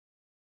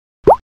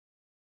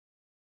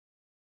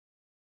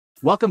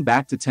Welcome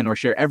back to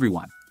Tenorshare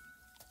everyone.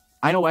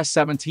 iOS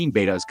 17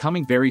 beta is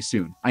coming very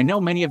soon. I know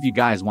many of you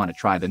guys want to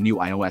try the new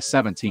iOS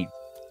 17.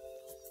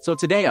 So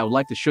today I would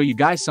like to show you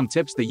guys some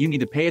tips that you need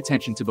to pay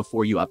attention to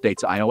before you update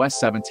to iOS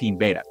 17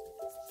 beta.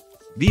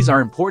 These are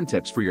important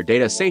tips for your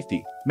data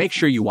safety. Make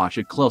sure you watch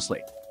it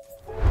closely.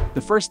 The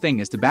first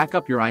thing is to back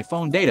up your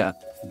iPhone data.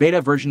 Beta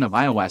version of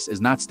iOS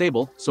is not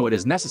stable, so it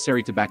is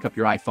necessary to back up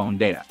your iPhone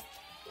data.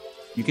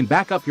 You can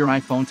back up your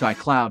iPhone to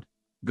iCloud.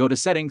 Go to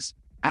Settings,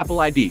 Apple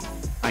ID,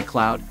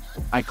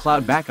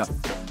 iCloud Backup.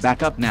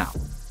 Backup now.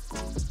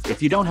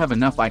 If you don't have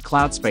enough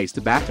iCloud space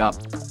to back up,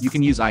 you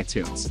can use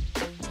iTunes.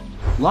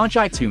 Launch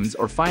iTunes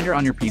or Finder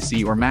on your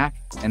PC or Mac,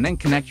 and then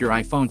connect your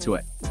iPhone to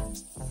it.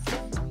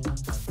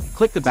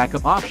 Click the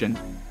backup option,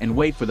 and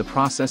wait for the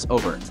process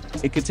over.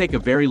 It could take a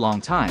very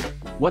long time.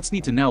 What's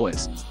need to know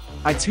is,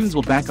 iTunes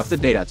will back up the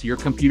data to your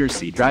computer's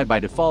C drive by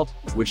default,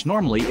 which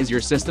normally is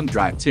your system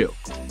drive too.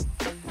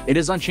 It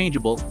is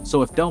unchangeable,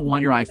 so if don't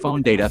want your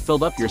iPhone data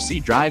filled up your C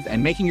drive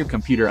and making your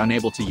computer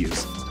unable to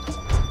use,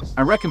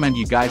 I recommend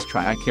you guys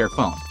try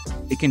iCareFone.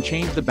 It can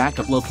change the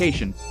backup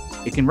location,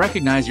 it can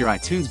recognize your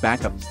iTunes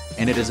backup,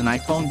 and it is an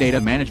iPhone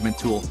data management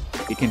tool.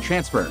 It can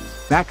transfer,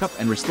 backup,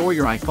 and restore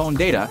your iPhone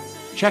data.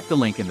 Check the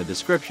link in the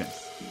description.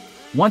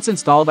 Once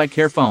installed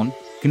iCareFone,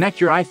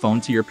 connect your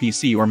iPhone to your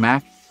PC or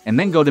Mac, and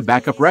then go to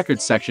Backup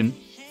Records section,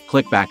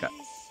 click Backup.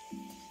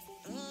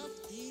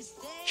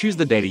 Choose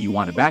the data you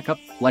want to backup,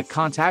 like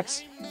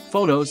contacts,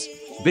 photos,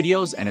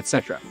 videos, and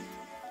etc.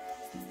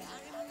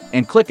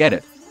 And click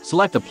Edit.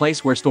 Select a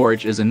place where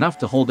storage is enough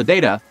to hold the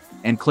data,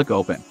 and click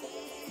Open.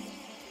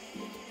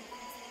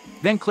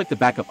 Then click the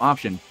backup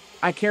option.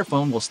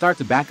 iCareFone will start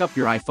to back up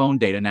your iPhone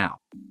data now.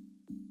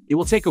 It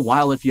will take a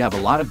while if you have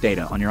a lot of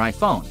data on your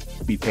iPhone.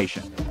 Be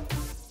patient.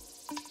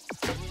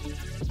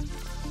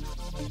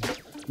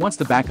 Once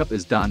the backup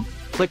is done,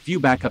 click View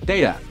Backup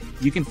Data.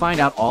 You can find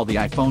out all the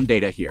iPhone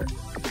data here.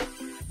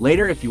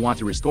 Later, if you want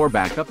to restore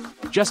backup,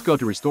 just go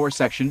to Restore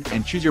section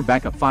and choose your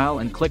backup file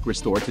and click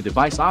Restore to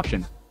Device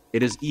option.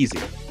 It is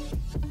easy.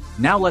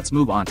 Now let's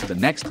move on to the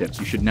next tips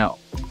you should know.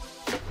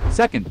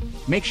 Second,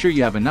 make sure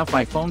you have enough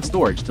iPhone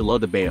storage to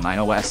load the beta in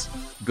iOS.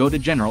 Go to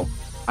General,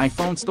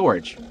 iPhone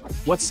Storage.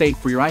 What's safe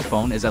for your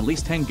iPhone is at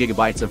least 10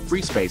 GB of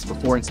free space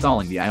before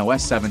installing the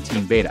iOS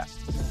 17 beta.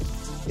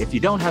 If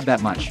you don't have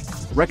that much,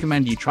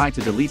 recommend you try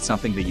to delete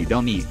something that you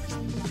don't need.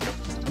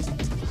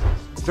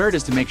 Third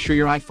is to make sure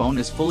your iPhone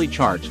is fully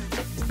charged.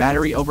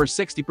 Battery over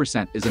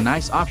 60% is a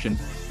nice option.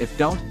 If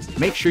don't,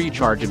 make sure you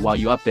charge it while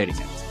you're updating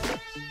it.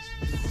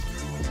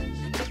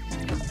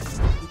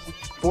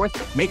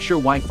 Fourth, make sure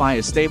Wi-Fi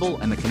is stable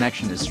and the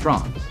connection is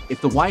strong.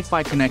 If the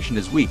Wi-Fi connection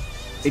is weak,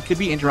 it could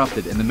be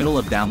interrupted in the middle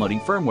of downloading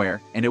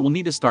firmware and it will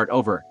need to start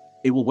over.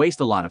 It will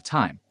waste a lot of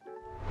time.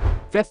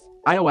 Fifth,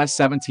 iOS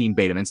 17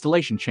 beta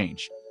installation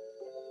change.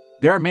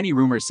 There are many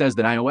rumors says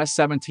that iOS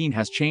 17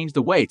 has changed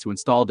the way to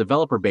install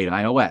developer beta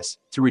iOS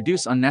to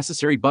reduce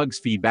unnecessary bugs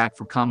feedback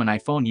from common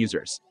iPhone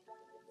users.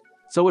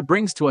 So it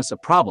brings to us a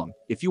problem.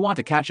 If you want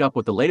to catch up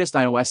with the latest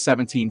iOS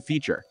 17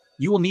 feature,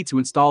 you will need to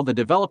install the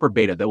developer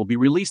beta that will be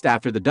released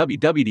after the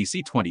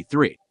WWDC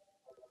 23.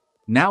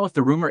 Now if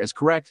the rumor is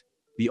correct,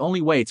 the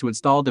only way to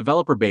install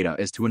developer beta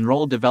is to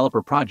enroll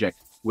developer project,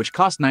 which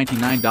costs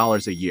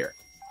 $99 a year.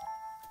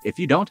 If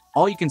you don't,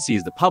 all you can see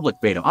is the public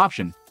beta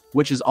option,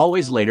 which is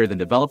always later than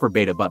developer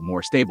beta but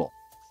more stable.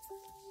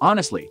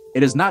 Honestly,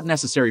 it is not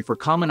necessary for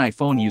common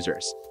iPhone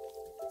users.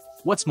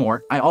 What's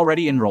more, I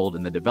already enrolled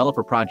in the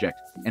developer project,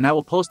 and I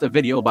will post a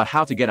video about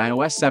how to get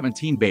iOS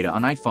 17 beta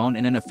on iPhone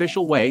in an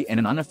official way and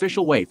an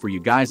unofficial way for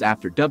you guys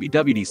after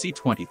WWDC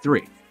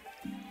 23.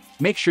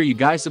 Make sure you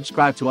guys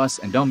subscribe to us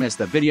and don't miss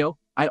that video.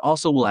 I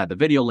also will add the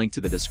video link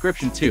to the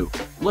description too.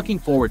 Looking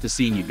forward to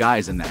seeing you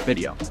guys in that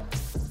video.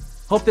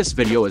 Hope this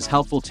video is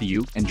helpful to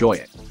you. Enjoy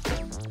it.